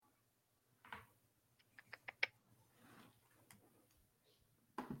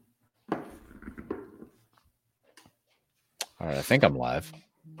All right, I think I'm live.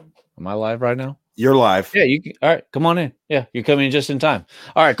 Am I live right now? You're live. Yeah, you can. All right, come on in. Yeah, you're coming in just in time.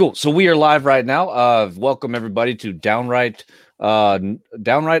 All right, cool. So we are live right now. Welcome everybody to Downright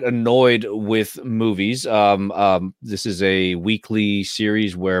Annoyed with Movies. This is a weekly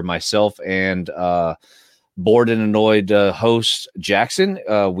series where myself and Bored and Annoyed host Jackson,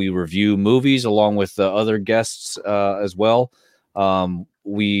 we review movies along with other guests as well.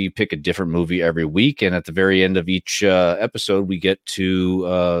 We pick a different movie every week, and at the very end of each episode, we get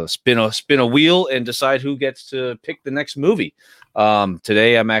to spin a wheel and decide who gets to pick the next movie.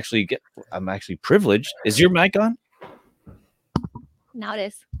 Today, I'm actually privileged. Is your mic on? Now it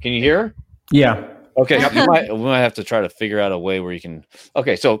is. Can you hear? Yeah. Okay, we might have to try to figure out a way where you can.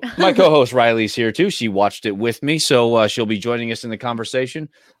 Okay, so my co-host Riley's here too. She watched it with me, so she'll be joining us in the conversation.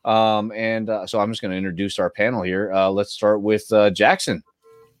 So I'm just going to introduce our panel here. Let's start with Jackson.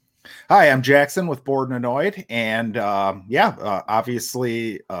 Hi, I'm Jackson with Bored and Annoyed, and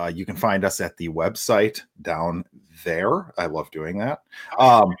obviously you can find us at the website down there. I love doing that.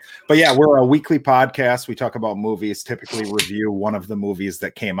 But yeah, we're a weekly podcast. We talk about movies, typically review one of the movies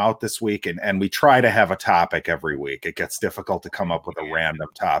that came out this week, and we try to have a topic every week. It gets difficult to come up with a random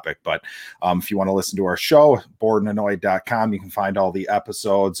topic, but if you want to listen to our show, boredandannoyed.com, you can find all the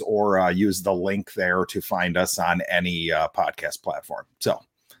episodes or use the link there to find us on any podcast platform. So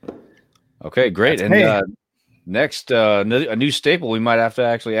okay, great. That's and next, a new staple. We might have to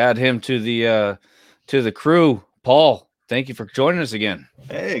actually add him to the crew. Paul, thank you for joining us again.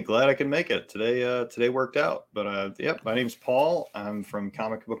 Hey, glad I can make it today. Today worked out. But my name's Paul. I'm from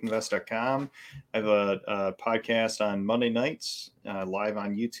comicbookinvest.com. I have a podcast on Monday nights, live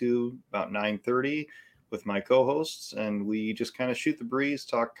on YouTube about 9:30 with my co-hosts, and we just kind of shoot the breeze,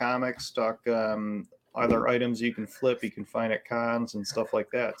 talk comics, talk other items you can flip, you can find at cons and stuff like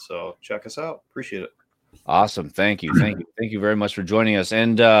that. So check us out. Appreciate it. Awesome. Thank you very much for joining us.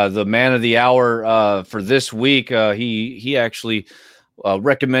 And the man of the hour for this week, he actually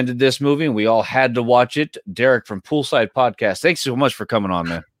recommended this movie, and we all had to watch it. Derek from Poolside Podcast. Thanks so much for coming on,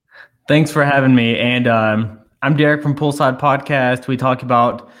 man. Thanks for having me. And I'm Derek from Poolside Podcast. We talk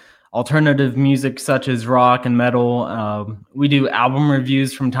about alternative music such as rock and metal. We do album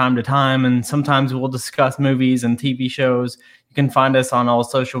reviews from time to time, and sometimes we'll discuss movies and TV shows. You can find us on all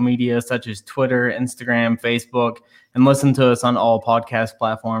social media such as Twitter, Instagram, Facebook, and listen to us on all podcast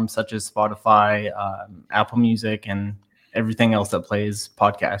platforms such as Spotify, Apple Music, and everything else that plays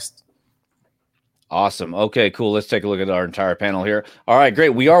podcasts. Awesome. Okay, cool. Let's take a look at our entire panel here. All right, great.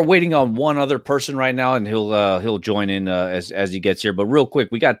 We are waiting on one other person right now, and he'll join in as he gets here. But real quick,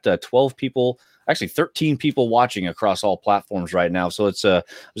 we got 12 people, actually 13 people watching across all platforms right now. So it's I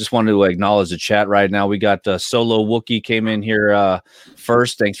just wanted to acknowledge the chat right now. We got Solo Wookie came in here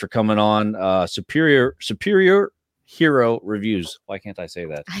first. Thanks for coming on. Superior Hero Reviews. Why can't I say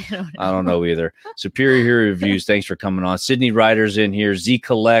that? I don't know either. Superior Hero Reviews. Thanks for coming on. Sydney Ryder's in here. Z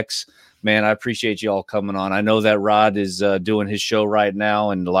Collects. Man, I appreciate you all coming on. I know that Rod is doing his show right now,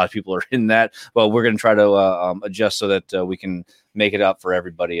 and a lot of people are in that. But we're going to try to adjust so that we can make it up for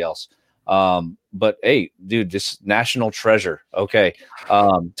everybody else. But hey, dude, this national treasure. Okay.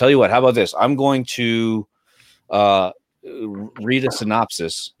 Tell you what, how about this? I'm going to read a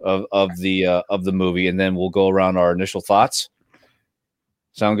synopsis of the movie, and then we'll go around our initial thoughts.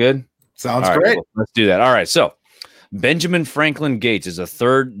 Sound good? Sounds all right, great. Cool. Let's do that. All right. So Benjamin Franklin Gates is a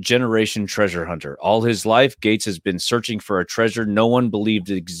third-generation treasure hunter. All his life, Gates has been searching for a treasure no one believed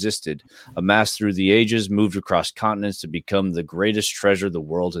existed. Amassed through the ages, moved across continents to become the greatest treasure the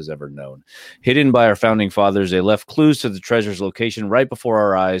world has ever known. Hidden by our founding fathers, they left clues to the treasure's location right before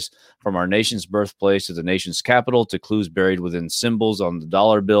our eyes, from our nation's birthplace to the nation's capital to clues buried within symbols on the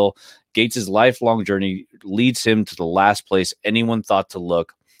dollar bill. Gates's lifelong journey leads him to the last place anyone thought to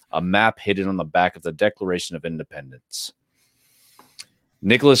look, a map hidden on the back of the Declaration of Independence.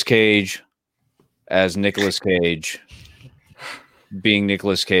 Nicolas Cage as Nicolas Cage, being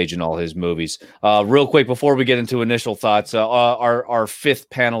Nicolas Cage in all his movies. Real quick, before we get into initial thoughts, our fifth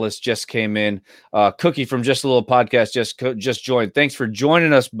panelist just came in. Cookie from Just a Little Podcast just joined. Thanks for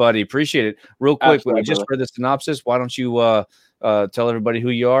joining us, buddy. Appreciate it. Real quick, Absolutely. I just read the synopsis. Why don't you tell everybody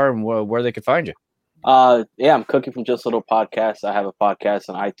who you are and where they can find you? I'm Cookie from Just a Little Podcast. I have a podcast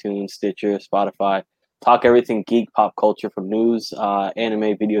on iTunes, Stitcher, Spotify. Talk everything geek, pop culture, from news,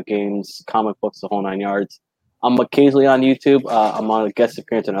 anime, video games, comic books, the whole 9 yards. I'm occasionally on YouTube. I'm on a guest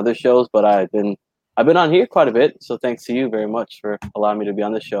appearance on other shows, but I've been on here quite a bit. So thanks to you very much for allowing me to be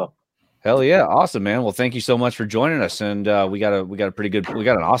on this show. Hell yeah. Awesome, man. Well, thank you so much for joining us. And we got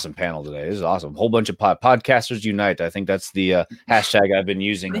an awesome panel today. This is awesome. Whole bunch of podcasters unite. I think that's the hashtag I've been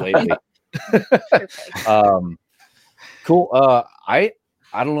using lately. Cool. Cool.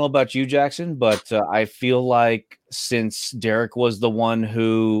 I don't know about you, Jackson, but I feel like since Derek was the one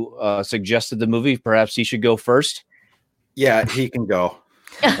who suggested the movie, perhaps he should go first. Yeah, he can go.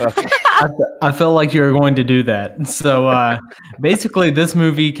 Okay. I felt like you were going to do that. So basically, this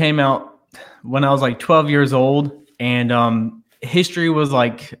movie came out when I was like 12 years old, and history was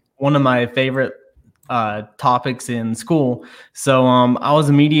like one of my favorite topics in school. So I was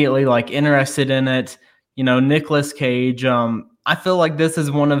immediately like interested in it. You know, Nicolas Cage. I feel like this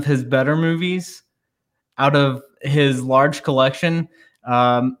is one of his better movies out of his large collection.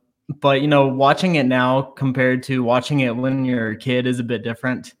 But, you know, watching it now compared to watching it when you're a kid is a bit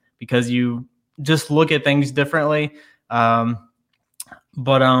different because you just look at things differently. Yeah,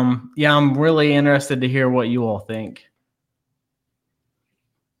 I'm really interested to hear what you all think.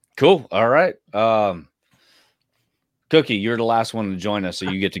 Cool. All right. Cookie, you're the last one to join us, so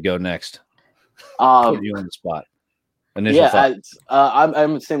you get to go next. Put you on the spot. Initial thoughts.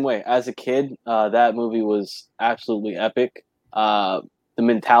 I'm the same way. As a kid, that movie was absolutely epic. The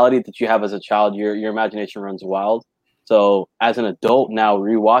mentality that you have as a child, your imagination runs wild. So as an adult now,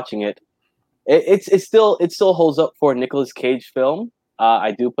 rewatching it, it still holds up for a Nicolas Cage film.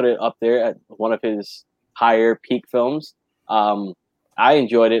 I do put it up there at one of his higher peak films. I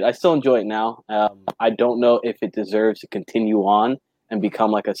enjoyed it. I still enjoy it now. I don't know if it deserves to continue on and become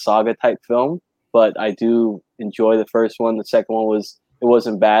like a saga type film, but I do enjoy the first one. The second one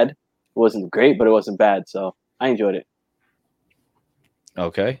wasn't bad. It wasn't great, but it wasn't bad. So I enjoyed it.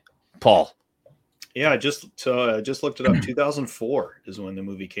 Okay. Paul. Yeah, I just looked it up. 2004 is when the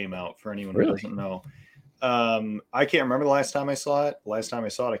movie came out, for anyone who doesn't know. I can't remember the last time I saw it. I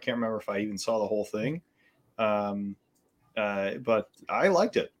can't remember if I even saw the whole thing. But I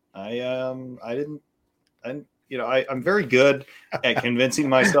liked it. I'm very good at convincing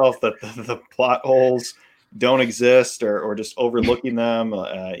myself that the plot holes don't exist or just overlooking them.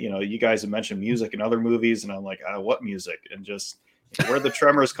 You guys have mentioned music in other movies, and I'm like, what music? And just where the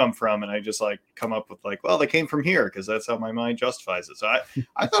tremors come from, and I just like come up with like, well, they came from here because that's how my mind justifies it. So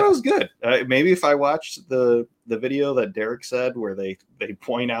I thought it was good. Maybe if I watched the video that Derek said where they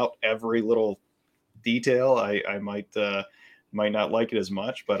point out every little detail, I might not like it as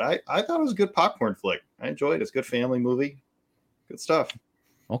much, but I thought it was a good popcorn flick. I enjoyed it. It's a good family movie. Good stuff.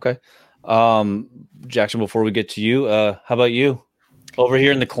 Okay. Jackson, before we get to you, how about you? Over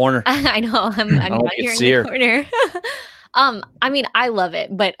here in the corner. I know. I'm down here in the corner. I mean, I love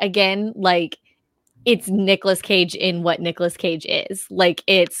it, but again, like it's Nicolas Cage in what Nicolas Cage is. Like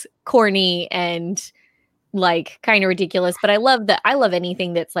it's corny and like kind of ridiculous, but I love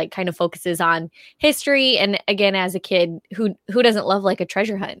anything that's like kind of focuses on history. And again, as a kid, who doesn't love like a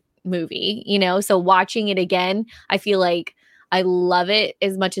treasure hunt movie, you know? So watching it again, I feel like I love it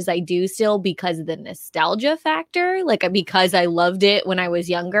as much as I do still because of the nostalgia factor, like because I loved it when I was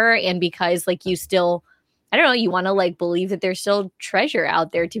younger and because like you still, I don't know, you want to like believe that there's still treasure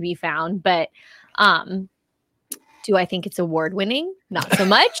out there to be found. But do I think it's award winning? Not so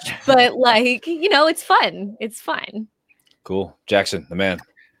much, but like, it's fun. It's fun. Cool. Jackson, the man.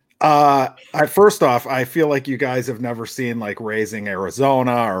 First off, I feel like you guys have never seen like Raising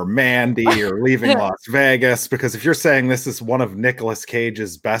Arizona or Mandy or Leaving Las Vegas, because if you're saying this is one of Nicolas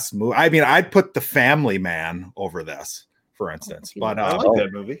Cage's best movies, I mean, I'd put The Family Man over this, for instance. But I like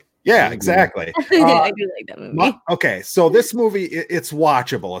that movie. Yeah, exactly. I do like that movie. Okay, so this movie, it's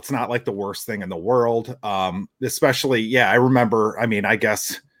watchable. It's not like the worst thing in the world. Especially, I remember, I mean, I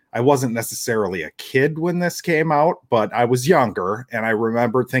guess I wasn't necessarily a kid when this came out, but I was younger, and I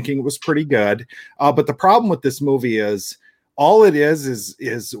remember thinking it was pretty good. But the problem with this movie is all it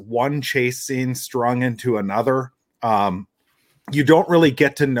is one chase scene strung into another. You don't really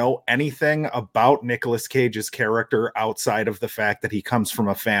get to know anything about Nicolas Cage's character outside of the fact that he comes from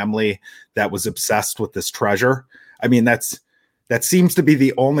a family that was obsessed with this treasure. I mean, that seems to be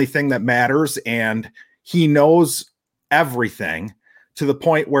the only thing that matters. And he knows everything to the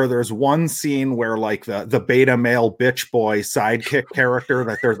point where there's one scene where like the beta male bitch boy sidekick character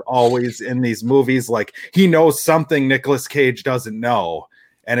that there's always in these movies, like he knows something Nicolas Cage doesn't know.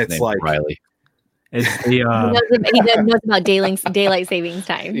 And it's like Riley. It's the, he knows about daylight savings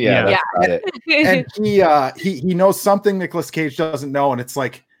time. Yeah. And he knows something Nicolas Cage doesn't know, and it's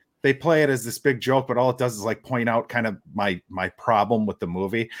like they play it as this big joke, but all it does is like point out kind of my problem with the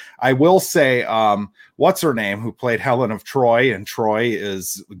movie. I will say, what's her name, who played Helen of Troy, and Troy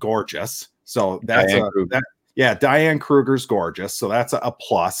is gorgeous. So that's Diane Kruger's gorgeous. So that's a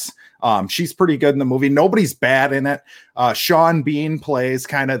plus. She's pretty good in the movie. Nobody's bad in it. Sean Bean plays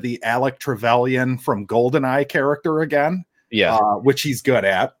kind of the Alec Trevelyan from GoldenEye character again. Yeah. Which he's good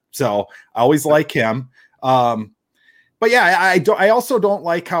at. So I always like him. But yeah, I also don't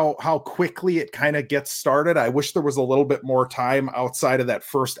like how quickly it kind of gets started. I wish there was a little bit more time outside of that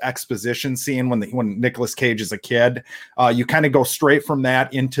first exposition scene when Nicolas Cage is a kid. You kind of go straight from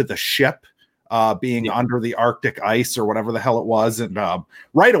that into the ship being under the Arctic ice or whatever the hell it was, and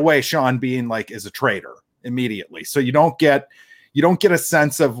right away Sean Bean like is a traitor immediately. So you don't get a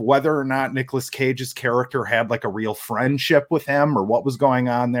sense of whether or not Nicolas Cage's character had like a real friendship with him or what was going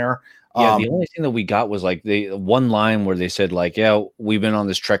on there. Yeah, the only thing that we got was like the one line where they said like, yeah, we've been on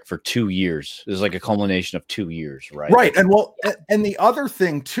this trek for 2 years. It was like a culmination of 2 years, right? Right. And the other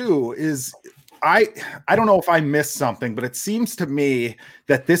thing too is I don't know if I missed something, but it seems to me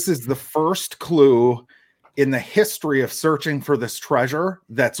that this is the first clue in the history of searching for this treasure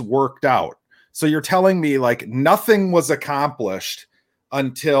that's worked out. So you're telling me like nothing was accomplished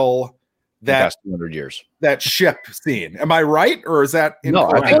until that 200 years, that ship scene. Am I right? Or is that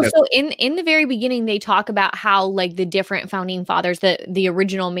incorrect? No, I think so in the very beginning, they talk about how like the different founding fathers, the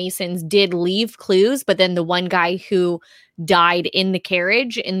original Masons did leave clues, but then the one guy who died in the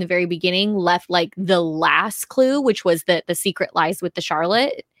carriage in the very beginning left like the last clue, which was the secret lies with the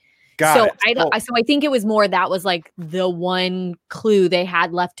Charlotte. So I think it was more that was like the one clue they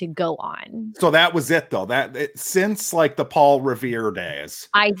had left to go on. So that was it though. Since like the Paul Revere days.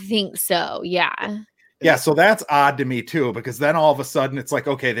 I think so. Yeah. Yeah. So that's odd to me too, because then all of a sudden it's like,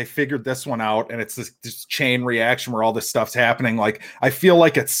 okay, they figured this one out, and it's this chain reaction where all this stuff's happening. Like I feel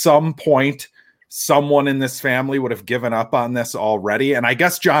like at some point someone in this family would have given up on this already, and I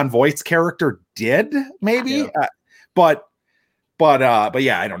guess Jon Voight's character did maybe, but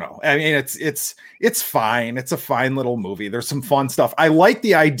yeah, I don't know. I mean, it's fine. It's a fine little movie. There's some fun stuff. I like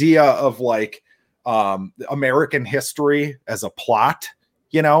the idea of like American history as a plot.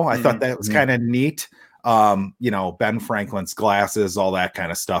 You know, I thought that was kind of neat. You know, Ben Franklin's glasses, all that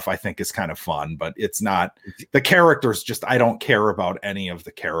kind of stuff, I think is kind of fun, but it's not the characters. Just I don't care about any of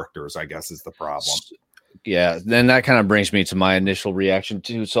the characters, I guess, is the problem. Yeah, then that kind of brings me to my initial reaction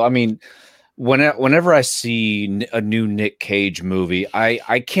too. So I mean, whenever I see a new Nick Cage movie,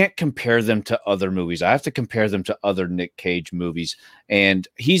 I can't compare them to other movies. I have to compare them to other Nick Cage movies. And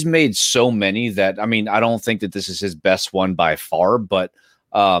he's made so many that, I mean, I don't think that this is his best one by far, but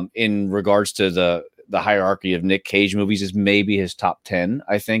in regards to the hierarchy of Nick Cage movies is maybe his top 10.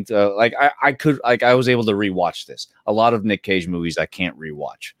 I think I was able to rewatch this. A lot of Nick Cage movies I can't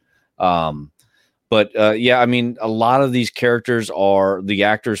rewatch. But yeah, I mean, a lot of these characters the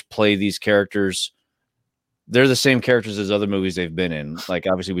actors play these characters. They're the same characters as other movies they've been in. Like,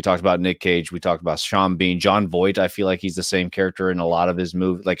 obviously, we talked about Nick Cage. We talked about Sean Bean. Jon Voight, I feel like he's the same character in a lot of his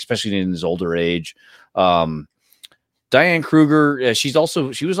movies, like, especially in his older age. Diane Kruger, she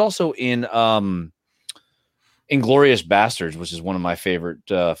was also in Inglourious Bastards, which is one of my favorite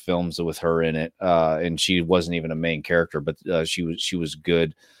films with her in it. And she wasn't even a main character, but she was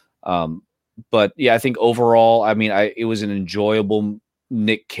good. But yeah, I think overall, I mean, it was an enjoyable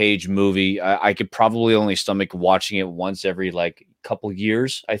Nick Cage movie. I could probably only stomach watching it once every like couple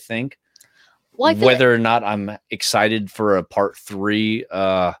years, I think. Well, whether or not I'm excited for a part 3.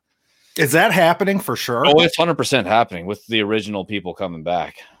 Is that happening for sure? Oh, it's 100% happening with the original people coming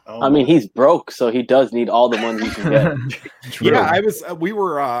back. I mean, he's broke, so he does need all the money he can get. Yeah,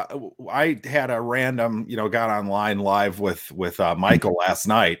 I had a random, got online live with Michael last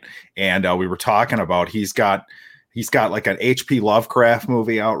night, and we were talking about he's got like an H.P. Lovecraft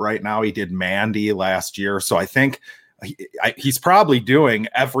movie out right now. He did Mandy last year, so I think he's probably doing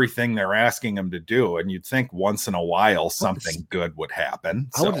everything they're asking him to do, and you'd think once in a while something good would happen.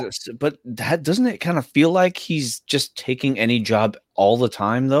 But doesn't it kind of feel like he's just taking any job all the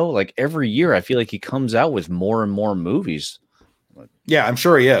time, though? Like every year, I feel like he comes out with more and more movies. Yeah, I'm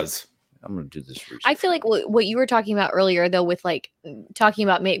sure he is. I'm going to do this research. I feel like what you were talking about earlier, though, with like talking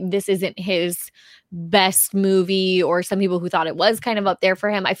about maybe this isn't his best movie, or some people who thought it was kind of up there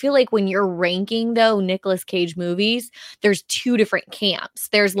for him. I feel like when you're ranking, though, Nicolas Cage movies, there's 2 different camps.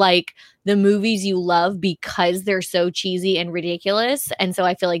 There's like the movies you love because they're so cheesy and ridiculous. And so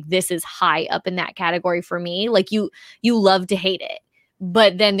I feel like this is high up in that category for me. Like you love to hate it.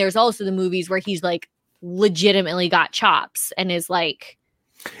 But then there's also the movies where he's like legitimately got chops and is like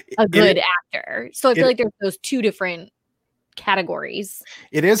a good actor. So I feel like there's those 2 different categories.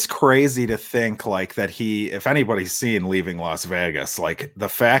 It is crazy to think like that if anybody's seen Leaving Las Vegas, like the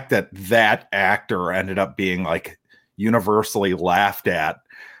fact that actor ended up being like universally laughed at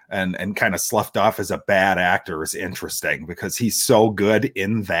and kind of sloughed off as a bad actor is interesting, because he's so good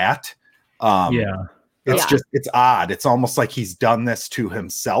in that. It's odd. It's almost like he's done this to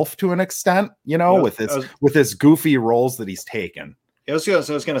himself to an extent, with his goofy roles that he's taken. I was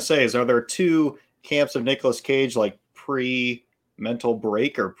going to say, are there 2 camps of Nicolas Cage, like pre-mental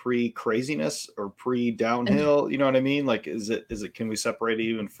break or pre-craziness or pre-downhill? You know what I mean? Like, can we separate it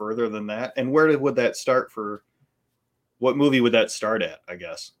even further than that? And where would that start for? What movie would that start at, I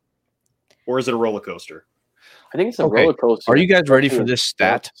guess? Or is it a roller coaster? I think it's a roller coaster. Are you guys ready for this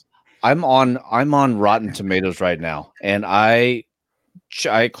stat? I'm on Rotten Tomatoes right now, and I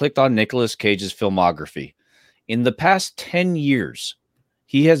clicked on Nicolas Cage's filmography. In the past 10 years,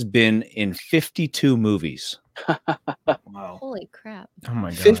 he has been in 52 movies. Wow. Holy crap. Oh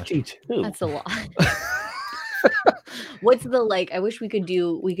my god. 52. That's a lot. What's the I wish we could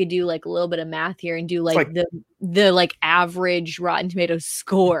do like a little bit of math here and do the average Rotten Tomatoes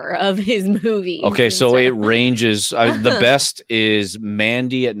score of his movie. Okay, so it ranges. The best is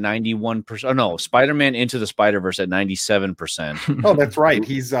Mandy at 91%. Oh no, Spider-Man Into the Spider-Verse at 97%. Oh, that's right.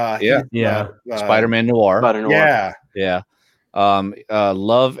 He's Spider-Man Noir. Yeah.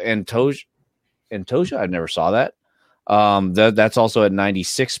 Love and Tosha. I never saw that. That's also at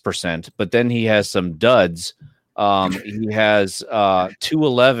 96%. But then he has some duds. He has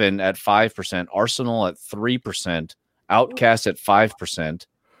 211 at 5%, Arsenal at 3%, Outcast at 5%.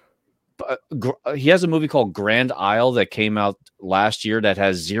 He has a movie called Grand Isle that came out last year that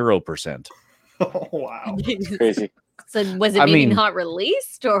has 0%. Oh, wow. Crazy. So was it not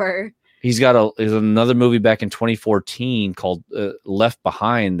released or? He's got another movie back in 2014 called Left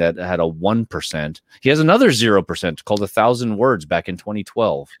Behind that had a 1%. He has another 0% called 1,000 Words back in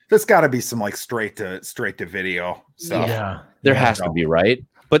 2012. There's got to be some straight to video stuff. Yeah, there has to be, right?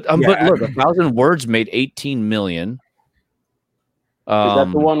 But look, 1,000 Words made 18 million. Is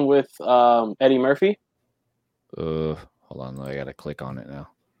that the one with Eddie Murphy? Hold on, I gotta click on it now.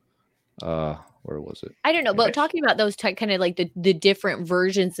 Where was it? I don't know, but talking about those kind of the different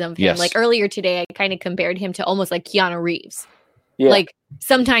versions of him, like earlier today, I kind of compared him to almost like Keanu Reeves. Yeah. Like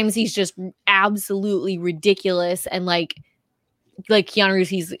sometimes he's just absolutely ridiculous, and like Keanu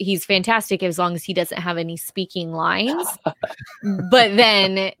Reeves, he's fantastic as long as he doesn't have any speaking lines. But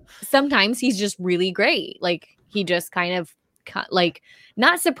then sometimes he's just really great. Like he just kind of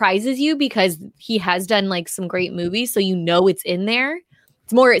not surprises you because he has done some great movies, so it's in there.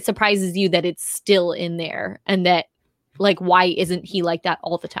 More it surprises you that it's still in there and that why isn't he like that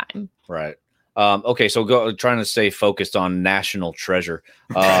all the time? Right. Okay, so trying to stay focused on National Treasure.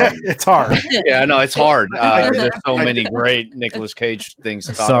 It's hard. Yeah, no, it's hard. There's so many great Nicolas Cage things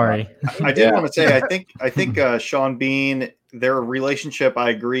to talk about. I did want to say I think Sean Bean, their relationship, I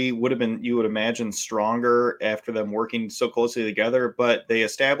agree, would have been, you would imagine, stronger after them working so closely together, but they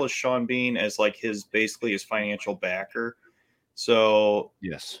established Sean Bean as his his financial backer. So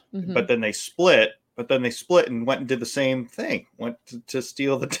yes, but then they split. And went and did the same thing. Went to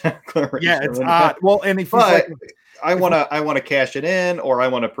steal the Declaration. Yeah, it's odd. Well, and if I want to cash it in, or I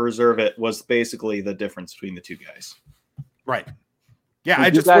want to preserve it, was basically the difference between the two guys. Right. Yeah,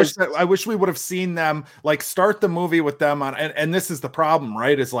 I wish we would have seen them start the movie with them on, and this is the problem,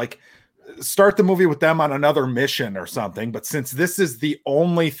 right? Is start the movie with them on another mission or something. But since this is the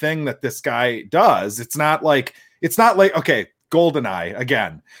only thing that this guy does, it's not like okay. GoldenEye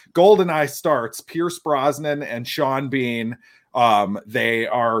again. GoldenEye starts Pierce Brosnan and Sean Bean. They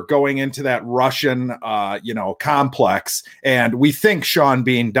are going into that Russian, complex, and we think Sean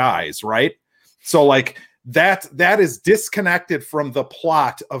Bean dies, right? So that is disconnected from the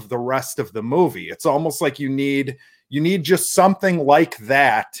plot of the rest of the movie. It's almost like you need just something like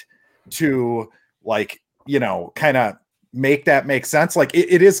that to kind of make that make sense.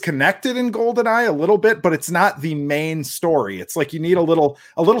 It is connected in GoldenEye a little bit, but it's not the main story. It's you need a little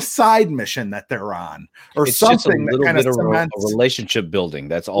side mission that they're on, or it's something that kind of cements a relationship building.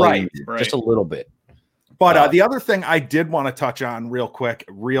 That's all, right? Just a little bit. But the other thing I did want to touch on real quick,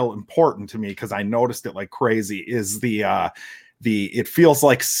 real important to me because I noticed it like crazy, is the it feels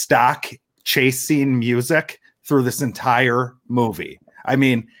like stock chase scene music through this entire movie. I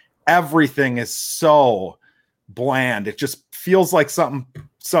mean, everything is so bland. It just feels like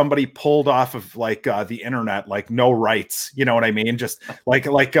somebody pulled off of the internet, No Rights, you know what I mean? Just like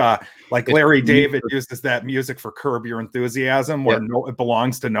Larry David uses that music for Curb Your Enthusiasm, where it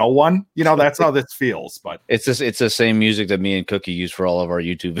belongs to no one. That's how this feels. But it's the same music that me and Cookie use for all of our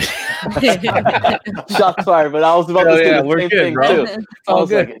YouTube videos. Shots fired, but I was about to say the same thing bro. Too. Oh,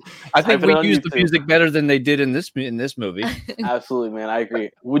 good. I think we use the music better than they did in this movie. Absolutely, man. I agree.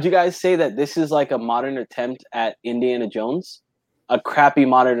 Would you guys say that this is a modern attempt at Indiana Jones? A crappy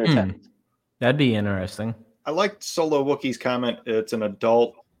modern attempt. That'd be interesting. I liked Solo Wookiee's comment. It's an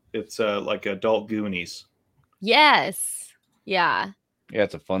adult. It's like adult Goonies. Yes. Yeah. Yeah,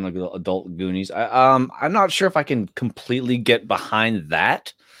 it's a fun adult Goonies. I'm not sure if I can completely get behind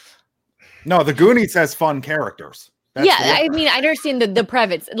that. No, the Goonies has fun characters. I mean, I understand the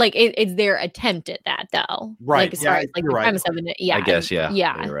premise. Like, it's their attempt at that, though. Right. Like, as far as, like, the premise of it. Yeah. I guess. Yeah.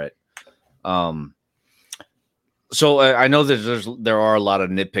 Yeah. You're right. So I know that there are a lot of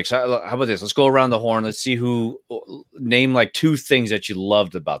nitpicks. How about this? Let's go around the horn. Let's see who name like 2 things that you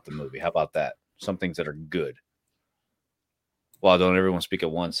loved about the movie. How about that? Some things that are good. Well, don't everyone speak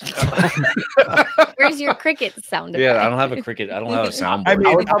at once. Where's your cricket sound? Yeah, I don't have a cricket. I don't have a soundboard. I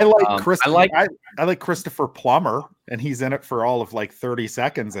mean, I like Christopher Plummer, and he's in it for all of like 30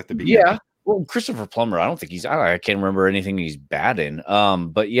 seconds at the beginning. Yeah. Well, Christopher Plummer, I don't think I can't remember anything he's bad in.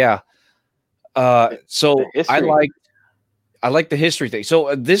 But yeah. So I like the history thing.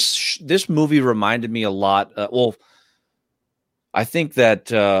 So this movie reminded me a lot. I think that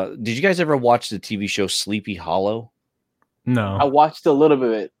did you guys ever watch the TV show Sleepy Hollow? No, I watched a little bit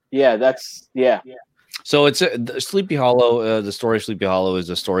of it. Yeah. So it's Sleepy Hollow. The story of Sleepy Hollow is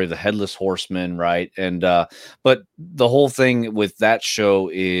the story of the Headless Horseman, right? And but the whole thing with that show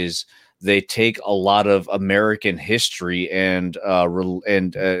is they take a lot of American history and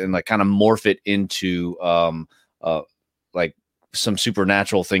like kind of morph it into like some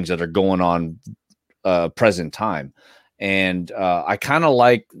supernatural things that are going on present time. And I kind of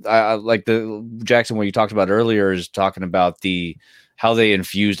like the Jackson, what you talked about earlier is talking about how they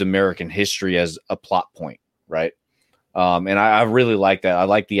infused American history as a plot point, right? And I really like that. I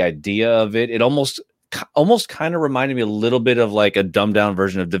like the idea of it. It almost kind of reminded me a little bit of like a dumbed down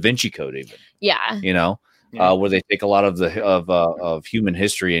version of Da Vinci Code, even. Yeah. You know, where they take a lot of of human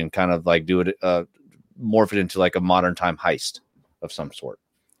history and kind of like do it, morph it into like a modern time heist of some sort.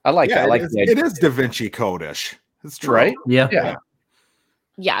 I like that. I like it is Da Vinci Code-ish. It's true. Right? Yeah.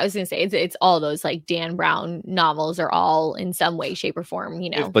 Yeah, I was gonna say it's all those like Dan Brown novels are all in some way, shape, or form, you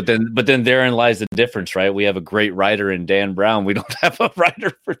know. But then therein lies the difference, right? We have a great writer in Dan Brown. We don't have a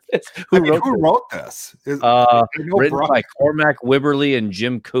writer for this. Who wrote this? Written by Cormac Wibberley and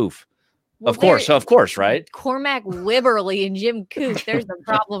Jim Koof. Of course, right? Cormac Wibberley and Jim Koof. There's the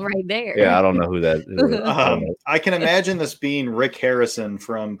problem right there. Yeah, I don't know who that is. I can imagine this being Rick Harrison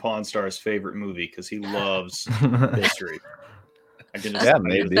from Pawn Star's favorite movie because he loves history. I can just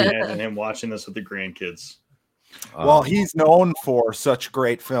imagine him watching this with the grandkids. Well, he's known for such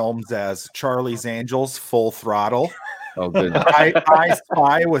great films as Charlie's Angels, Full Throttle. Oh, good. I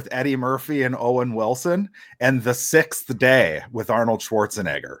Spy with Eddie Murphy and Owen Wilson, and The Sixth Day with Arnold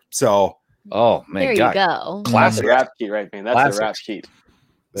Schwarzenegger. So, oh man, there you go. Classic rap sheet, right, man? That's a rap sheet.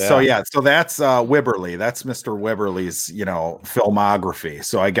 Yeah. So that's Wibberley. That's Mr. Wibberley's, filmography.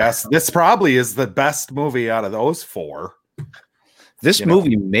 So I guess this probably is the best movie out of those 4. This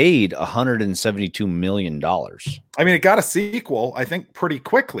movie made $172 million. I mean, it got a sequel, I think, pretty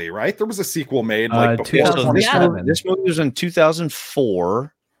quickly, right? There was a sequel made like before. This movie was in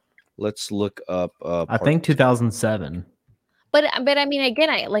 2004. Let's look up. I think 2007. But I mean,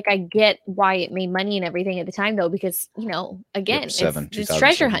 again, I get why it made money and everything at the time, though, because again, it's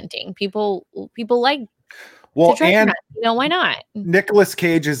treasure hunting. People like. Well, and why not? Nicolas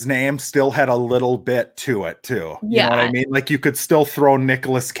Cage's name still had a little bit to it too. Yeah. You know what I mean? Like you could still throw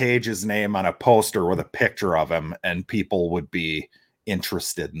Nicolas Cage's name on a poster with a picture of him and people would be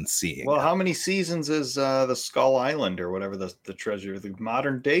interested in seeing. Well, how many seasons is the Skull Island or whatever the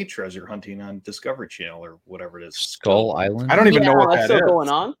modern day treasure hunting on Discovery Channel or whatever it is? Skull Island? I don't even know what that's that still is. going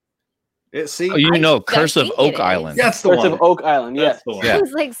on. Curse of Oak Island. That's the Curse one. of Oak Island. Yes. Yeah. It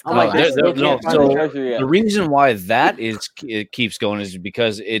was like The reason why it keeps going is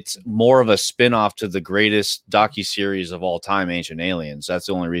because it's more of a spin-off to the greatest docuseries of all time, Ancient Aliens. That's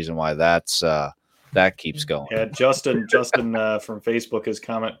the only reason why that keeps going. Yeah, Justin from Facebook has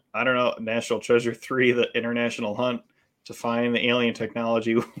comment. I don't know, National Treasure 3, the international hunt to find the alien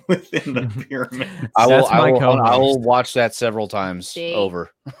technology within the pyramid. I will watch that several times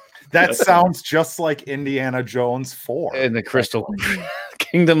over. That sounds just like Indiana Jones 4 in the Crystal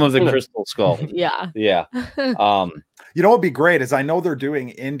Kingdom of the Crystal Skull. Yeah. You know what'd be great is I know they're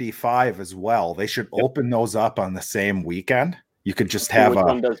doing Indy 5 as well. They should open those up on the same weekend. You could just have which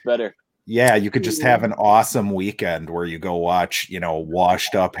one does better. Yeah, you could just have an awesome weekend where you go watch,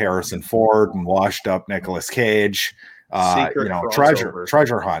 washed up Harrison Ford and washed up Nicolas Cage.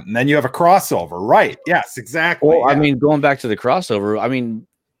 Treasure hunt, and then you have a crossover, right? Yes, exactly. Well, I mean, going back to the crossover, I mean,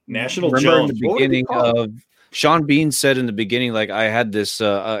 National Jones. In the beginning of Sean Bean said in the beginning, like I had this.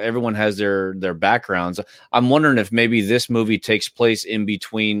 Everyone has their backgrounds. I'm wondering if maybe this movie takes place in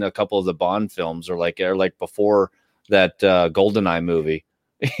between a couple of the Bond films, or like before that GoldenEye movie,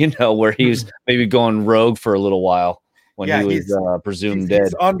 where he's maybe going rogue for a little while. when he was presumed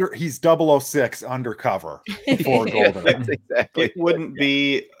dead. He's 006 undercover for Golden. Exactly. It wouldn't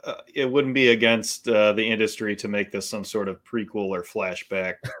be against the industry to make this some sort of prequel or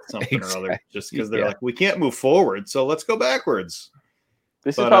flashback, something or other, just because they're like, we can't move forward, so let's go backwards.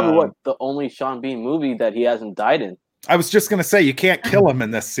 This is probably the only Sean Bean movie that he hasn't died in. I was just going to say, you can't kill him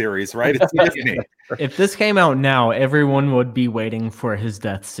in this series, right? It's Disney. If this came out now, everyone would be waiting for his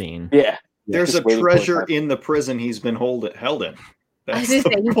death scene. Yeah. There's a treasure in the prison he's been held in. That's he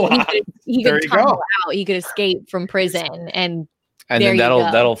could tumble out. He could escape from prison, and then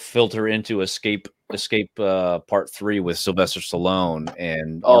that'll filter into Escape Part 3 with Sylvester Stallone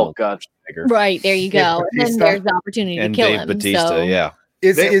and oh god, right there you go. And then there's the opportunity to kill him. Batista, so. yeah.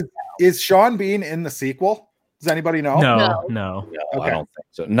 Is Sean Bean in the sequel? Does anybody know? No. Okay. I don't think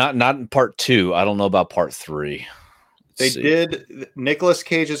so. Not in Part 2. I don't know about Part 3. Nicolas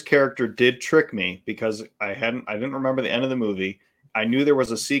Cage's character did trick me because I didn't remember the end of the movie. I knew there was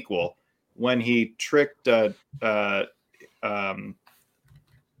a sequel when he tricked what's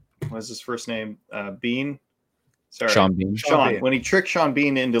his first name? Bean? Sorry. Sean Bean. When he tricked Sean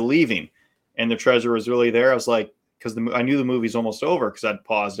Bean into leaving and the treasure was really there, I was like, because I knew the movie's almost over because I'd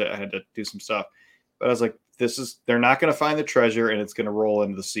paused it. I had to do some stuff. But I was like, they're not going to find the treasure and it's going to roll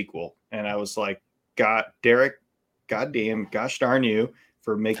into the sequel. And I was like, Derek, goddamn, gosh darn you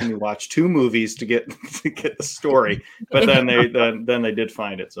for making me watch 2 movies to get the story. But then they did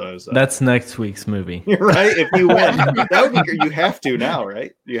find it. So I was that's next week's movie. Right? If you win, that would be you have to now,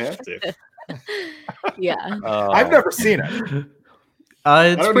 right? You have to. Yeah. I've never seen it.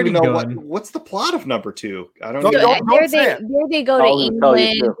 It's pretty good. What's the plot of number 2? I don't know. There they go to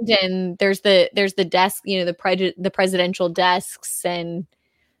England, and there's the desk, the presidential desks, and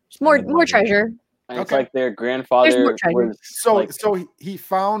more treasure. And it's like their grandfather was so he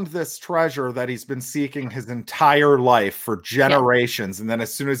found this treasure that he's been seeking his entire life for generations, and then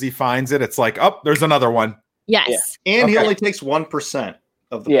as soon as he finds it, it's like, oh, there's another one. Yes, and he only takes 1%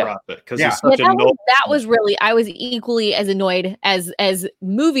 of the profit because he's such that was really, I was equally as annoyed as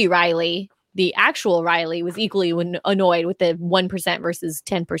movie Riley. The actual Riley was equally annoyed with the 1% versus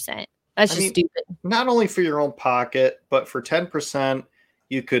 10%. That's just stupid. Not only for your own pocket, but for 10%.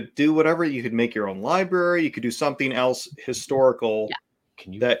 You could do whatever. You could make your own library. You could do something else historical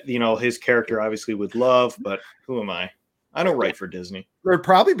that, his character obviously would love, but who am I? I don't write for Disney. There'd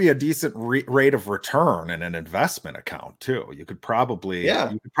probably be a decent rate of return in an investment account too. You could probably,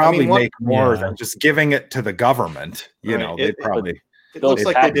 make more than just giving it to the government. They'd probably. It looks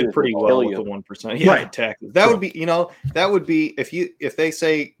like they did pretty well with the 1%. Yeah, right. Taxes. That would be, if they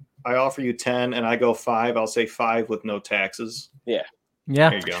say I offer you 10 and I go 5, I'll say 5 with no taxes. Yeah.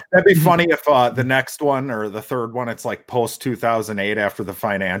 Yeah, there you go. That'd be funny if the next one or the third one, it's like post 2008 after the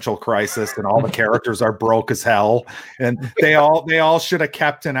financial crisis, and all the characters are broke as hell, and they all should have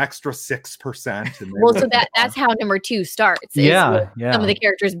kept an extra 6%. Well, so that's how number 2 starts. Yeah. Some of the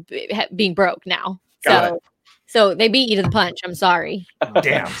characters being broke now. Got it. So they beat you to the punch. I'm sorry.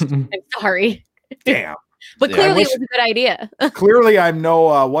 Damn. I'm sorry. Damn. But clearly it was a good idea. Clearly I'm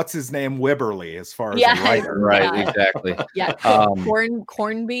no what's his name Wibberley as far as a writer. Right, exactly. Yeah.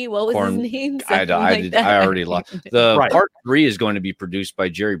 Cornby, what was his name? I already lost. The Part 3 is going to be produced by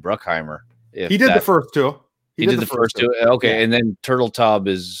Jerry Bruckheimer. He did the first 2. He did the first 2. Okay, and then Turteltaub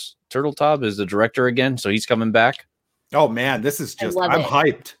is the director again, so he's coming back. Oh man, this is just I'm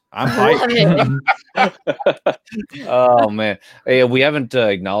hyped. I'm hyped. Oh man, hey, we haven't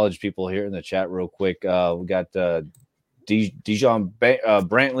acknowledged people here in the chat real quick. We got Dijon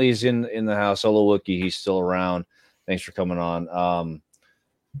Brantley's in the house. Solo Wookie, he's still around. Thanks for coming on.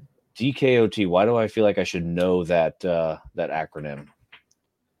 DKOT. Why do I feel like I should know that acronym?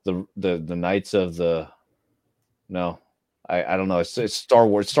 The Knights of the. No, I don't know. It's Star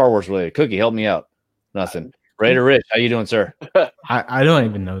Wars. Star Wars related. Cookie, help me out. Nothing. Raider Rich, how you doing, sir? I don't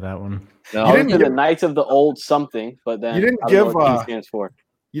even know that one. No, you didn't give the Knights of the Old something, but then you didn't give stands for.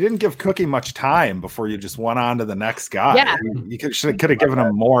 You didn't give Cookie much time before you just went on to the next guy. Yeah, you could have given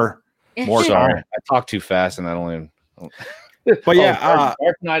him more Sorry, time. I talk too fast, and I don't even. But yeah,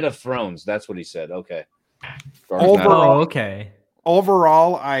 Dark Knight of Thrones. That's what he said. Okay. Overall,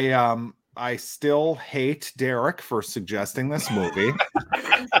 I still hate Derek for suggesting this movie.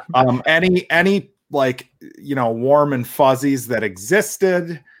 Any warm and fuzzies that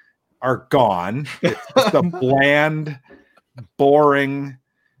existed are gone. It's just a bland, boring.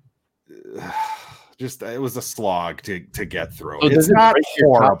 It was a slog to get through. So it's not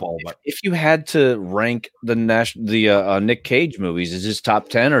horrible, but if you had to rank the Nick Cage movies, is this top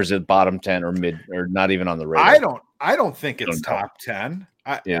 10 or is it bottom 10 or mid or not even on the radar? I don't think it's top 10.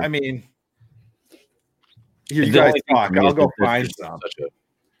 I mean, You guys talk. I'll go find some.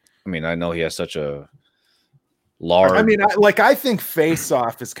 I know he has such a large. I think Face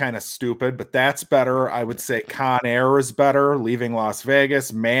Off is kind of stupid, but that's better. I would say Con Air is better. Leaving Las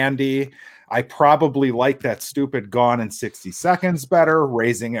Vegas, Mandy. I probably like that stupid Gone in 60 Seconds better.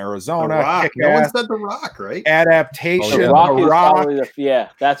 Raising Arizona. The Rock. No one said The Rock, right? Adaptation. The Rock.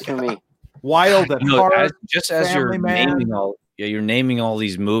 That's for me. Wild at Heart. Just as you're naming all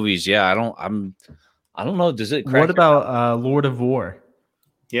these movies. Yeah, I don't know. Does it? What about Lord of War?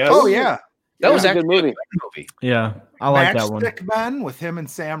 Yeah. Oh yeah. That was a good movie. Yeah, I like that one. Matchstick Men with him and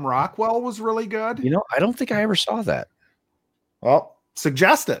Sam Rockwell was really good. I don't think I ever saw that. Well,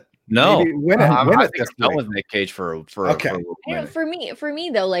 suggest it. No, maybe win it. I think I'm done with Nick Cage for okay. For me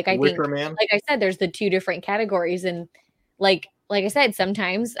though, like I think, like I said, there's the two different categories, and like I said,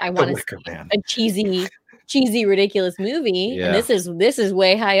 sometimes I want to see a cheesy, ridiculous movie, and this is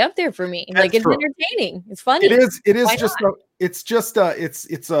way high up there for me. That's it's entertaining, it's funny. It is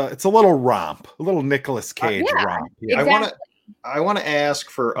it's a little romp, a little Nicolas Cage romp. Yeah. Exactly. I want to ask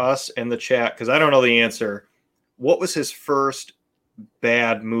for us in the chat, because I don't know the answer. What was his first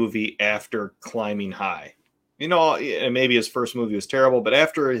bad movie after Climbing High? Maybe his first movie was terrible, but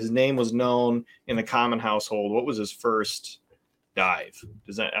after his name was known in the common household, what was his first dive?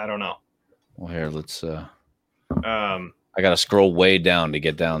 I don't know. Well, here, let's I gotta scroll way down to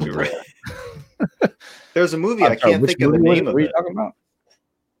get down to it. There's a movie I can't think of the name of it. What are you talking about?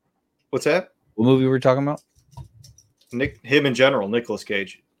 What's that? What movie were you talking about? Him in general, Nicolas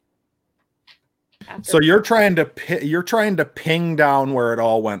Cage. So you're trying to ping down where it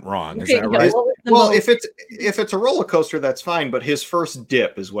all went wrong. Is that right? Well, if it's a roller coaster, that's fine. But his first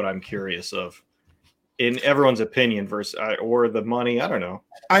dip is what I'm curious of, in everyone's opinion, versus or the money. I don't know.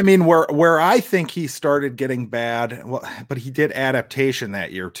 I mean, where I think he started getting bad. Well, but he did adaptation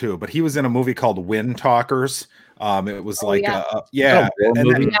that year too. But he was in a movie called Wind Talkers. It was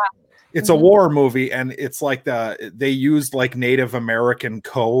it's a war movie, and it's like they used like Native American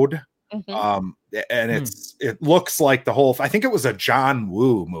code. Mm-hmm. And it looks like the whole. I think it was a John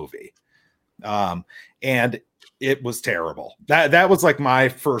Woo movie, and it was terrible. That was like my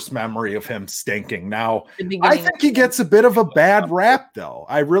first memory of him stinking. Now I think he gets a bit of a bad rap, though.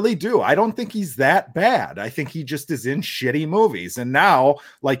 I really do. I don't think he's that bad. I think he just is in shitty movies. And now,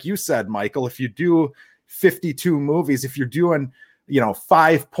 like you said, Michael, if you do 52 movies, if you're doing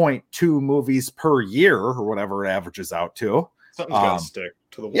 5.2 movies per year or whatever it averages out to, something's got to stick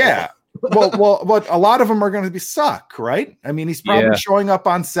to the wall. Yeah. well, but a lot of them are going to be suck, right? I mean, he's probably showing up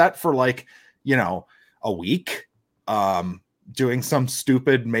on set for like, a week, doing some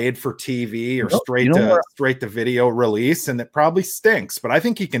stupid made for TV or straight to video release, and it probably stinks. But I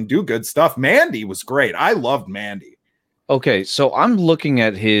think he can do good stuff. Mandy was great. I loved Mandy. Okay, so I'm looking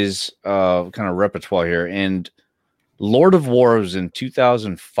at his kind of repertoire here, and Lord of War was in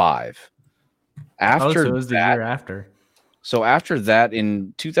 2005. So it was the year after. So after that,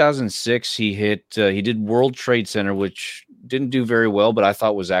 in 2006, he did World Trade Center, which didn't do very well, but I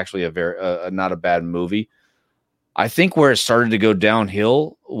thought was actually not a bad movie. I think where it started to go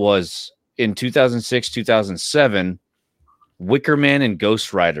downhill was in 2006, 2007, Wicker Man and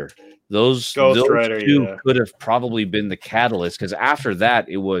Ghost Rider. Those two could have probably been the catalyst, because after that,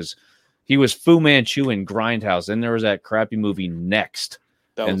 he was Fu Manchu in Grindhouse. Then there was that crappy movie Next.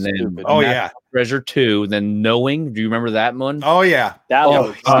 Treasure 2, then Knowing. Do you remember that one? Oh yeah.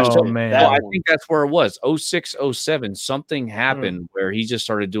 Man. Well, I think that's where it was. 06, 07. Something happened where he just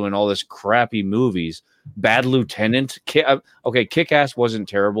started doing all this crappy movies. Bad Lieutenant. Kick-Ass wasn't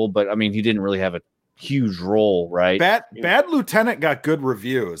terrible, but I mean, he didn't really have a huge role, right? Bad Lieutenant got good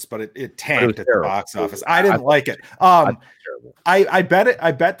reviews, but it tanked at the box office. I didn't like it. I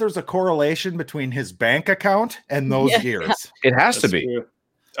bet there's a correlation between his bank account and those years. It has to be.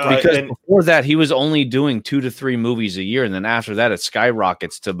 Because before that, he was only doing 2 to 3 movies a year, and then after that, it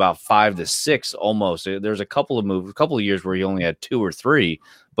skyrockets to about 5 to 6 almost. There's a couple of years where he only had 2 or 3,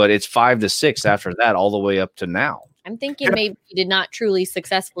 but it's 5 to 6 after that, all the way up to now. I'm thinking maybe he did not truly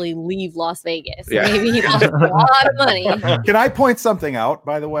successfully leave Las Vegas. Yeah. Maybe he lost a lot of money. Can I point something out,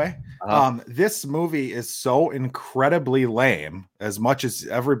 by the way? This movie is so incredibly lame, as much as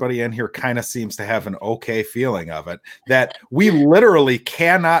everybody in here kind of seems to have an okay feeling of it, that we literally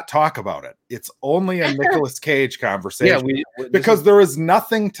cannot talk about it. It's only a Nicolas Cage conversation because there is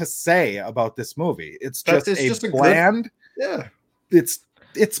nothing to say about this movie. It's just bland.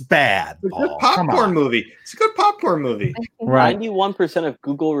 It's bad. It's a good popcorn movie. It's a good popcorn movie. Right. 91% of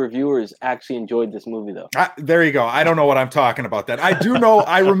Google reviewers actually enjoyed this movie, though. There you go. I don't know what I'm talking about. That I do know.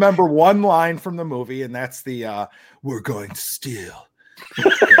 I remember one line from the movie, and that's the "We're going to steal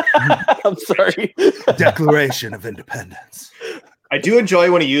I'm sorry. Declaration of Independence. I do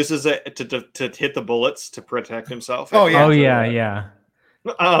enjoy when he uses it to hit the bullets to protect himself. Oh, yeah. Oh yeah.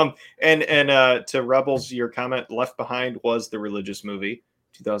 And to Rebels, your comment, Left Behind was the religious movie,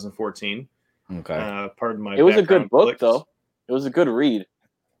 2014. Okay. Pardon my. It was a good book, clicks. though. It was a good read.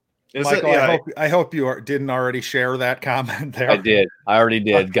 Is Michael, it? Yeah, I hope you didn't already share that comment there. I did. I already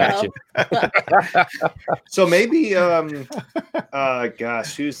did. Gotcha. So maybe,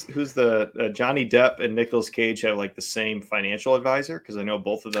 gosh, who's the Johnny Depp and Nicolas Cage have like the same financial advisor? Because I know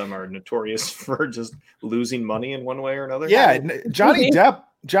both of them are notorious for just losing money in one way or another. Yeah, Johnny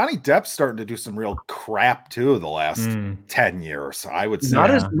Depp's starting to do some real crap too the last 10 years. I would say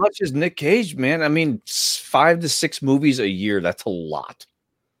Not as much as Nick Cage, man. I mean, 5 to 6 movies a year. That's a lot.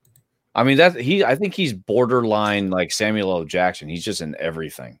 I mean, I think he's borderline like Samuel L. Jackson. He's just in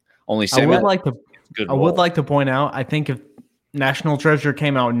everything. Only Samuel. I would like to point out. I think if National Treasure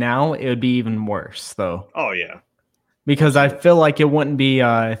came out now, it would be even worse, though. Oh yeah. Because I feel like it wouldn't be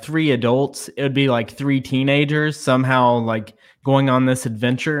 3 adults; it would be like 3 teenagers somehow like going on this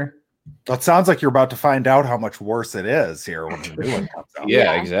adventure. It sounds like you're about to find out how much worse it is here when the new one comes out.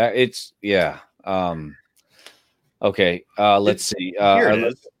 Yeah, exactly. It's okay. Let's see. Here it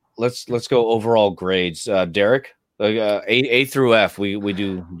is. Let's go overall grades. Derek, A through F. We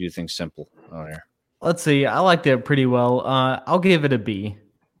do things simple on here. Let's see. I liked it pretty well. I'll give it a B.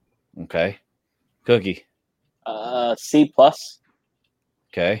 Okay. Cookie. C plus.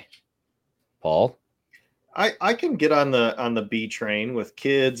 Okay. Paul. I can get on the B train with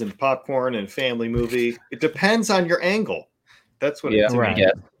kids and popcorn and family movie. It depends on your angle. That's what it's right.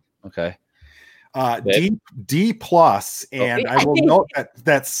 Yeah. Okay. D plus, and I will note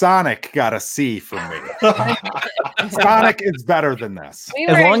that Sonic got a C from me. Sonic is better than this.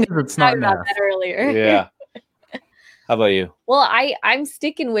 As long as it's not about math. that earlier. Yeah. How about you? Well, I'm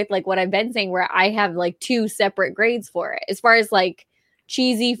sticking with like what I've been saying, where I have like 2 separate grades for it. As far as like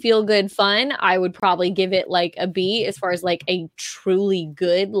cheesy, feel good, fun, I would probably give it like a B. As far as like a truly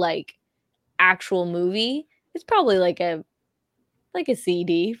good like actual movie, it's probably like a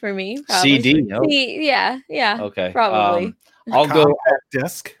CD for me. Probably. CD, no? Yeah. Okay. Probably. I'll go Compact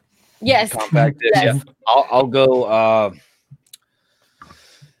disc. Yes. compact disc. Yes. Yeah. I'll go.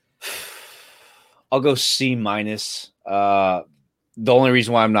 I'll go C minus. The only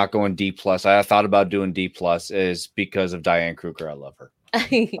reason why I'm not going D plus, I thought about doing D plus, is because of Diane Kruger. I love her.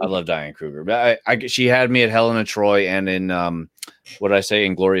 I love Diane Kruger. But she had me at Helena Troy and in what did I say,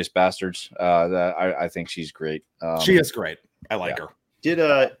 Inglourious Bastards. I think she's great. She is great. I like her.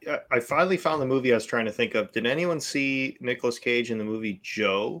 I finally found the movie I was trying to think of. Did anyone see Nicolas Cage in the movie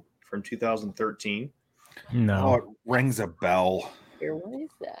Joe from 2013? No. Oh, it rings a bell. Here, what is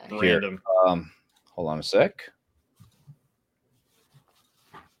that? Random. Hold on a sec.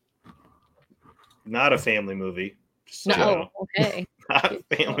 Not a family movie. Just so you No. know. Okay. Not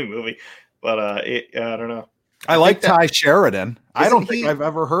a family movie. But I don't know. I like Ty Sheridan. I don't Isn't think he- I've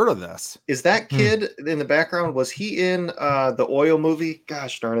ever heard of this. Is that kid in the background? Was he in the oil movie?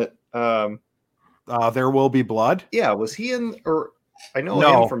 Gosh darn it. There Will Be Blood. Yeah, was he in, or I know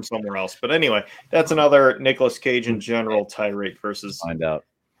No. him from somewhere else. But anyway, that's another Nicolas Cage in general tirade versus. Find out.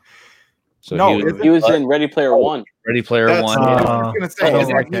 So No, He was in Ready Player One. Ready Player That's- One. I was gonna say, I don't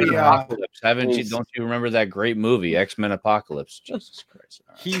isn't like that. he, Apocalypse. Haven't you? he's- Don't you remember that great movie, X-Men Apocalypse? Jesus Christ.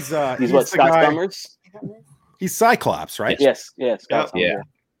 All right. he's He's what, the Scott guy. Summers? He's Cyclops, right? Yes, Scott Yeah. Summers.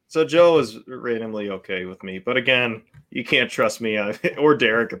 So Joe is randomly okay with me, but again, you can't trust me or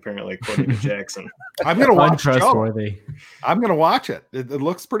Derek apparently, according to Jackson. I'm gonna watch Joe. Untrustworthy. I'm gonna watch it. It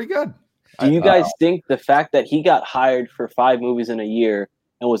looks pretty good. Do you guys think the fact that he got hired for 5 movies in a year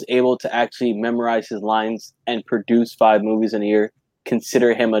and was able to actually memorize his lines and produce 5 movies in a year,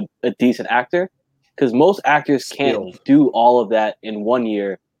 consider him a decent actor? Because most actors can't Skilled. do all of that in 1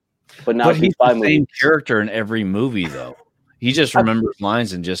 year, but now But do he's 5 the same movies. character in every movie, though. He just remembers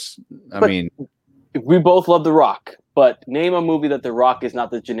lines and just. I But- mean, We both love The Rock, but name a movie that The Rock is not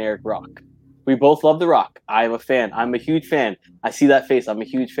the generic Rock. We both love The Rock. I am a fan. I'm a huge fan. I see that face. I'm a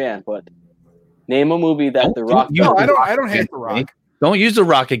huge fan. But name a movie that Don't- The Rock. don't you- No, The I don't. Rock I don't hate against the me. Rock. Don't use the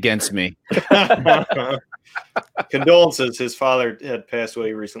Rock against me. Condolences. His father had passed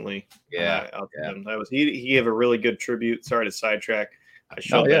away recently. Yeah, Out to yeah. him. He gave a really good tribute. Sorry to sidetrack. I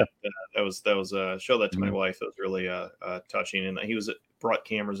showed yeah. that was showed that to my Mhm. wife. It was really touching, and he brought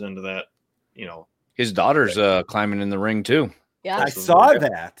cameras into that. His daughter's climbing in the ring too. Yeah. I saw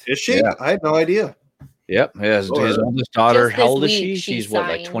that. Is she? Yeah. I had no idea. Yep. His Sure. oldest daughter. Just How this old is week, she? she She's what,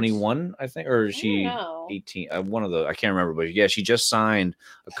 like signed- 21, I think, or is she I don't know. 18? One of the I can't remember, but yeah, she just signed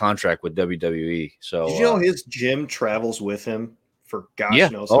a contract with WWE. So Did you know his gym travels with him for gosh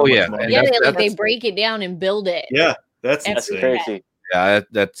knows. Oh how yeah. much money. Yeah, they break it down and build it. Yeah, that's crazy. Yeah,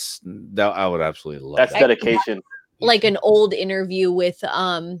 that I would absolutely love. That's dedication. Like an old interview with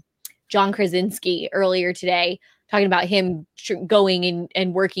John Krasinski earlier today, talking about him going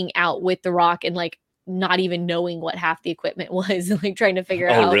and working out with The Rock and like not even knowing what half the equipment was, like trying to figure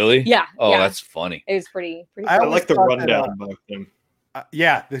out. Oh, really? Yeah. Oh, yeah. that's funny. It was pretty. I like the rundown about him.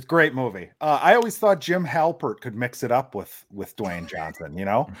 Yeah, it's a great movie. I always thought Jim Halpert could mix it up with Dwayne Johnson. You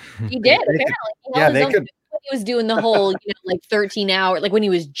know, he did. Apparently, they could. He was doing the whole, like 13 hour, like when he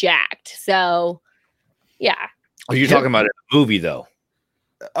was jacked. So, yeah. Are you talking about a movie though?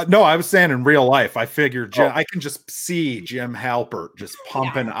 No, I was saying in real life. I figured I can just see Jim Halpert just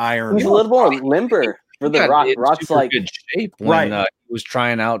pumping iron. He's a little more limber for the Rock. Rock's like good shape when he was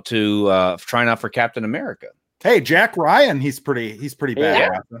trying out for Captain America. Hey, Jack Ryan, he's pretty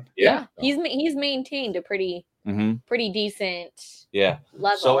badass. Yeah. He's maintained a pretty decent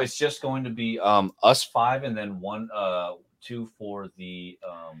level. So it's just going to be us 5 and then 2 for the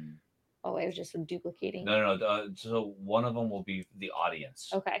Oh, I was just duplicating. No. So one of them will be the audience.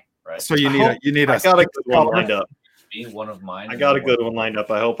 Okay. Right. So you need I got a good one lined up. Be one of mine. I got a good one lined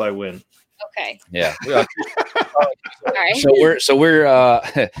up. I hope I win. Okay. Yeah. All right. So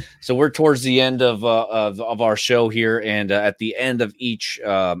we're towards the end of our show here, and at the end of each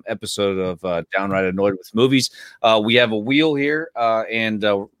episode of Downright Annoyed with Movies, we have a wheel here, and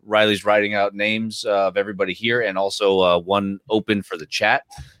Riley's writing out names of everybody here, and also one open for the chat,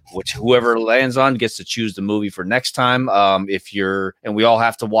 which whoever lands on gets to choose the movie for next time. And we all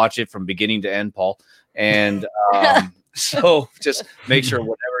have to watch it from beginning to end, Paul, and. So just make sure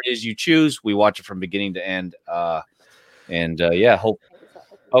whatever it is you choose, we watch it from beginning to end.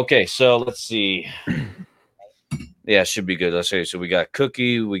 Okay, so let's see. Yeah, it should be good. Let's see. So we got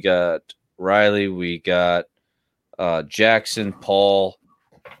Cookie, we got Riley, we got Jackson, Paul.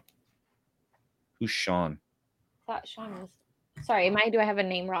 Who's Sean? I thought Sean was. Sorry, do I have a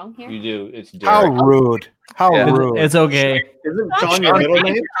name wrong here? You do. It's Derek. How rude. Rude. It's okay. Isn't Sean your middle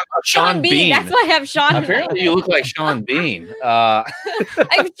name? Sean Bean. That's why I have Sean. Apparently, you look like Sean Bean. I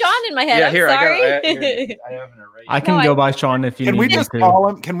have Sean in my head. Yeah, here, sorry. I have an array. I can go by Sean if you Can need we me just to. call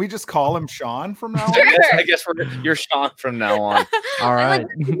him? Can we just call him Sean from now on? Sure. I guess you're Sean from now on. All right.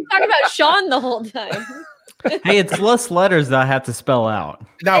 Talking about Sean the whole time. Hey, it's less letters that I have to spell out.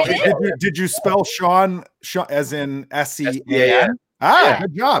 Now, did you spell Sean as in SEAN? Yeah.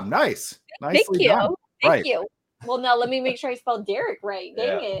 Good job. Nice. Thank you. Done. Thank you. Well, now let me make sure I spelled Derek right.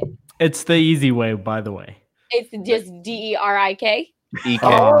 Dang it. It's the easy way, by the way. It's just DERIK. EK.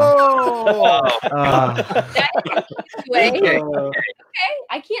 Oh. Way. Okay.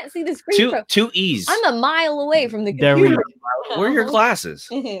 I can't see the screen. Two E's. I'm a mile away from the There we computer. Where are your glasses?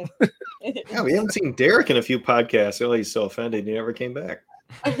 Yeah, we haven't seen Derek in a few podcasts. Oh, he's so offended he never came back.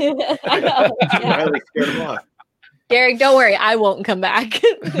 I know. Yeah. Riley scared him off. Derek, don't worry. I won't come back.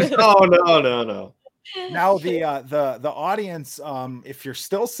 Oh no. Now the audience, if you're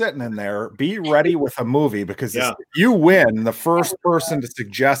still sitting in there, be ready with a movie because if you win, the first person to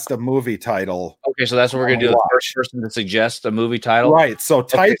suggest a movie title. Okay, so that's what we're gonna do. The first person to suggest a movie title. Right. So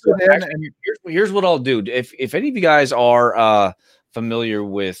type it in. And here's what I'll do. If any of you guys are familiar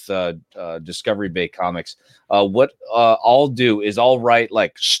with Discovery Bay Comics, what I'll do is I'll write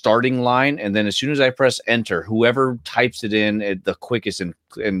like starting line, and then as soon as I press enter, whoever types it in the quickest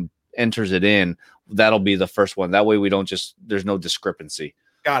and enters it in, that'll be the first one. That way we don't there's no discrepancy.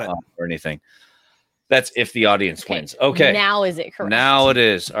 Got it. Or anything. That's if the audience wins. Okay. Now is it correct? Now it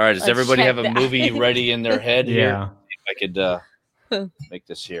is. All right. Does Let's everybody check have a that. movie ready in their head here? Yeah. If I could make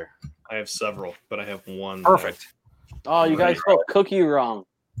this here. I have several, but I have one. Perfect. Oh, you guys spelled cookie wrong.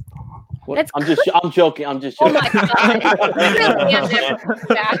 That's I'm joking. I'm just Oh joking. my god. Really, I'm never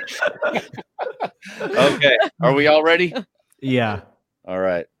back. Okay. Are we all ready? Yeah. All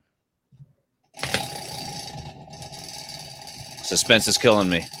right. Suspense is killing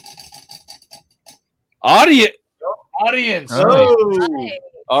me. Audience. Oh,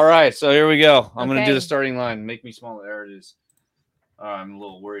 All right. So here we go. I'm going to do Okay. the starting line. Make me small. There it is. All right. I'm a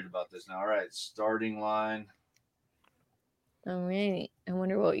little worried about this now. All right. Starting line. All right. I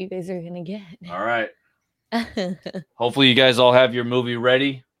wonder what you guys are gonna get. All right. Hopefully you guys all have your movie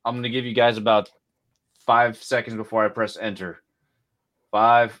ready. I'm going to give you guys about 5 seconds before I press enter.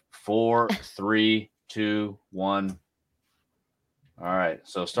 5, 4, 3, 2, 1. All right.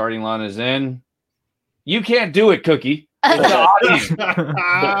 So starting line is in. You can't do it, Cookie. It's the audience.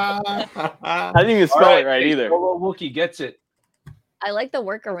 I didn't even spell it right either. Solo Wookie gets it. I like the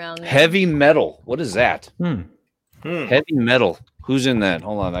workaround. there. Heavy metal. What is that? Hmm. Heavy metal. Who's in that?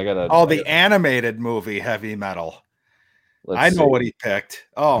 Hold on. I got to. The animated movie Heavy Metal. I know what he picked.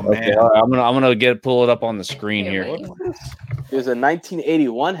 Oh man, I'm gonna pull it up on the screen here. There's a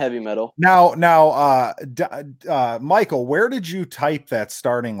 1981 heavy metal. Now, Michael, where did you type that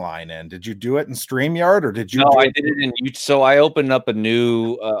starting line in? Did you do it in StreamYard or did you? No, I did it in YouTube. So I opened up a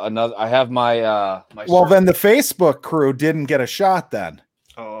new another. I have my Well, then the Facebook crew didn't get a shot then.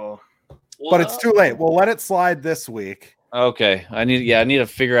 Oh, but it's too late. We'll let it slide this week. Okay, I need to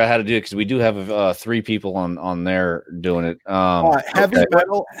figure out how to do it because we do have 3 people on there doing it.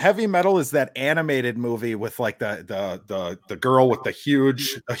 Heavy Metal is that animated movie with like the girl with the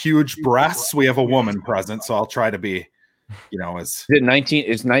huge breasts. We have a woman present, so I'll try to be, as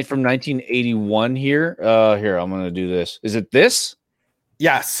it's night from 1981 here. Here, I'm gonna do this. Is it this?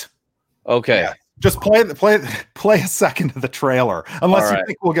 Yes. Okay. Yeah. Just play a second of the trailer, unless you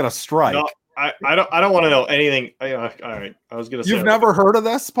think we'll get a strike. No. I don't want to know anything. All right, I was gonna say you've never heard of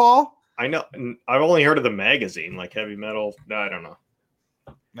this, Paul? I know. I've only heard of the magazine, like Heavy Metal. I don't know.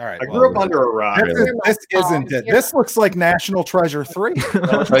 All right, I grew up under a rock. This isn't it. This looks like National Treasure 3.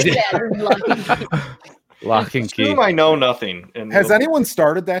 Lock and Key. I know nothing. Has anyone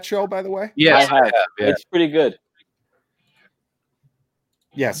started that show, by the way? Yeah, I have. Yeah. It's pretty good.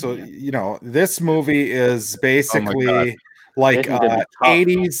 Yeah, so this movie is basically like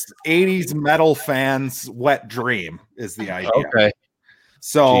 80s metal fans' wet dream is the idea. Okay.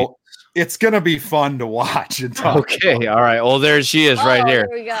 So it's gonna be fun to watch and talk. Okay, all right. Well, there she is right here.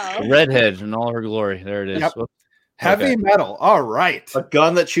 There we go. Redhead in all her glory. There it is. Yep. Heavy Metal. All right. A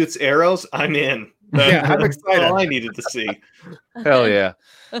gun that shoots arrows. I'm in. I'm excited. All I needed to see. Hell yeah.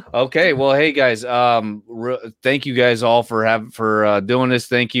 Okay. Well, hey guys. Thank you guys all for doing this.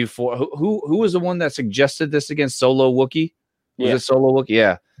 Thank you for who was the one that suggested this against Solo Wookie? Was it Solo Wookie?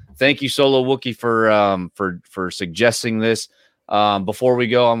 Yeah. Thank you, Solo Wookie, for suggesting this. Before we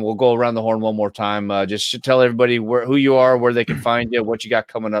go, we'll go around the horn one more time. Just tell everybody who you are, where they can find you, what you got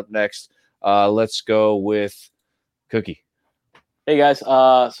coming up next. Let's go with Cookie. Hey guys.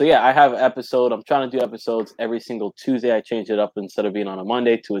 So yeah, I have an episode. I'm trying to do episodes every single Tuesday. I changed it up instead of being on a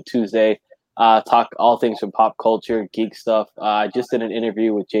Monday to a Tuesday. Talk all things from pop culture, geek stuff. I just did an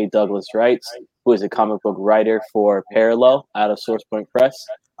interview with J. Douglas Wright, who is a comic book writer for Parallel out of Source Point Press.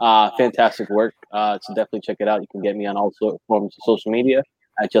 Fantastic work. So definitely check it out. You can get me on all forms of social media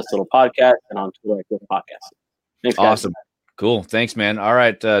at Just Little Podcast and on Twitter at Good Podcast. Thanks, guys. Awesome. Cool. Thanks, man. All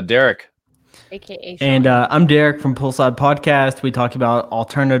right, Derek. AKA Sean. And I'm Derek from Poolside Podcast. We talk about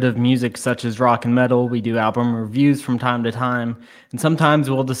alternative music such as rock and metal. We do album reviews from time to time, and sometimes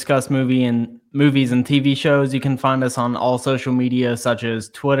we'll discuss movies and TV shows. You can find us on all social media such as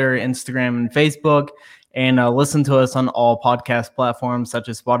Twitter, Instagram, and Facebook, and listen to us on all podcast platforms such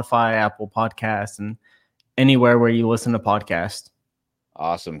as Spotify, Apple Podcasts, and anywhere where you listen to podcasts.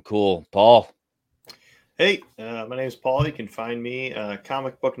 Awesome. Cool. Paul. Hey, my name is Paul. You can find me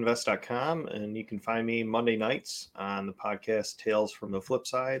comicbookinvest.com, and you can find me Monday nights on the podcast Tales from the Flip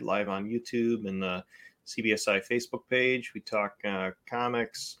Side, live on YouTube and the CBSI Facebook page. We talk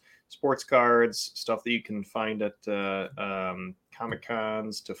comics, sports cards, stuff that you can find at Comic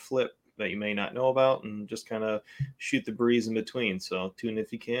Cons to flip that you may not know about, and just kind of shoot the breeze in between. So tune in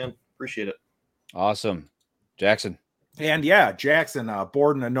if you can. Appreciate it. Awesome. Jackson. And yeah, Jackson,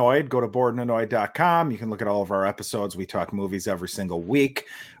 Bored and Annoyed. Go to boredandanoid.com. You can look at all of our episodes. We talk movies every single week,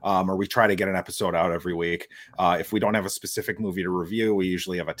 or we try to get an episode out every week. If we don't have a specific movie to review, we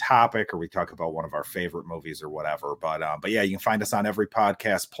usually have a topic, or we talk about one of our favorite movies or whatever. But yeah, you can find us on every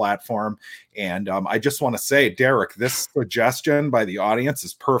podcast platform. And I just want to say, Derek, this suggestion by the audience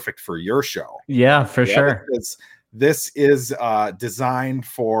is perfect for your show. Yeah, for sure. This is designed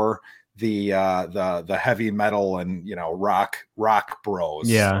for the heavy metal and rock bros,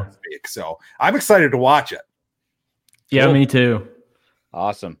 yeah. So to speak. So I'm excited to watch it. Yeah, cool. Me too.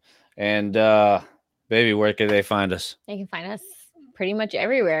 Awesome. And baby, where can they find us? They can find us pretty much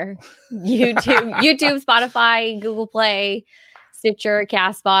everywhere. YouTube, Spotify, Google Play, Stitcher,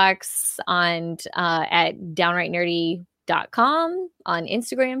 Castbox, and at downrightnerdy.com, on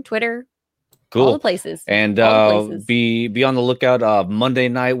Instagram, Twitter. Cool. All the places. And be on the lookout. Monday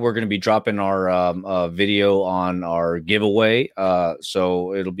night, we're going to be dropping our video on our giveaway.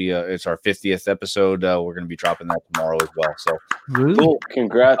 So it'll be it's our 50th episode. We're going to be dropping that tomorrow as well. So cool.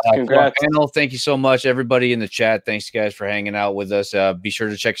 Congrats. Panel, thank you so much, everybody in the chat. Thanks, guys, for hanging out with us. Be sure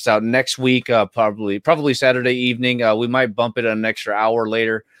to check us out next week, probably Saturday evening. We might bump it an extra hour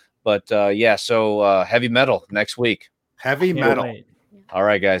later. But yeah, so Heavy Metal next week. Heavy Metal. All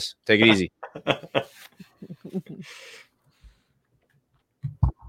right, guys, take it easy.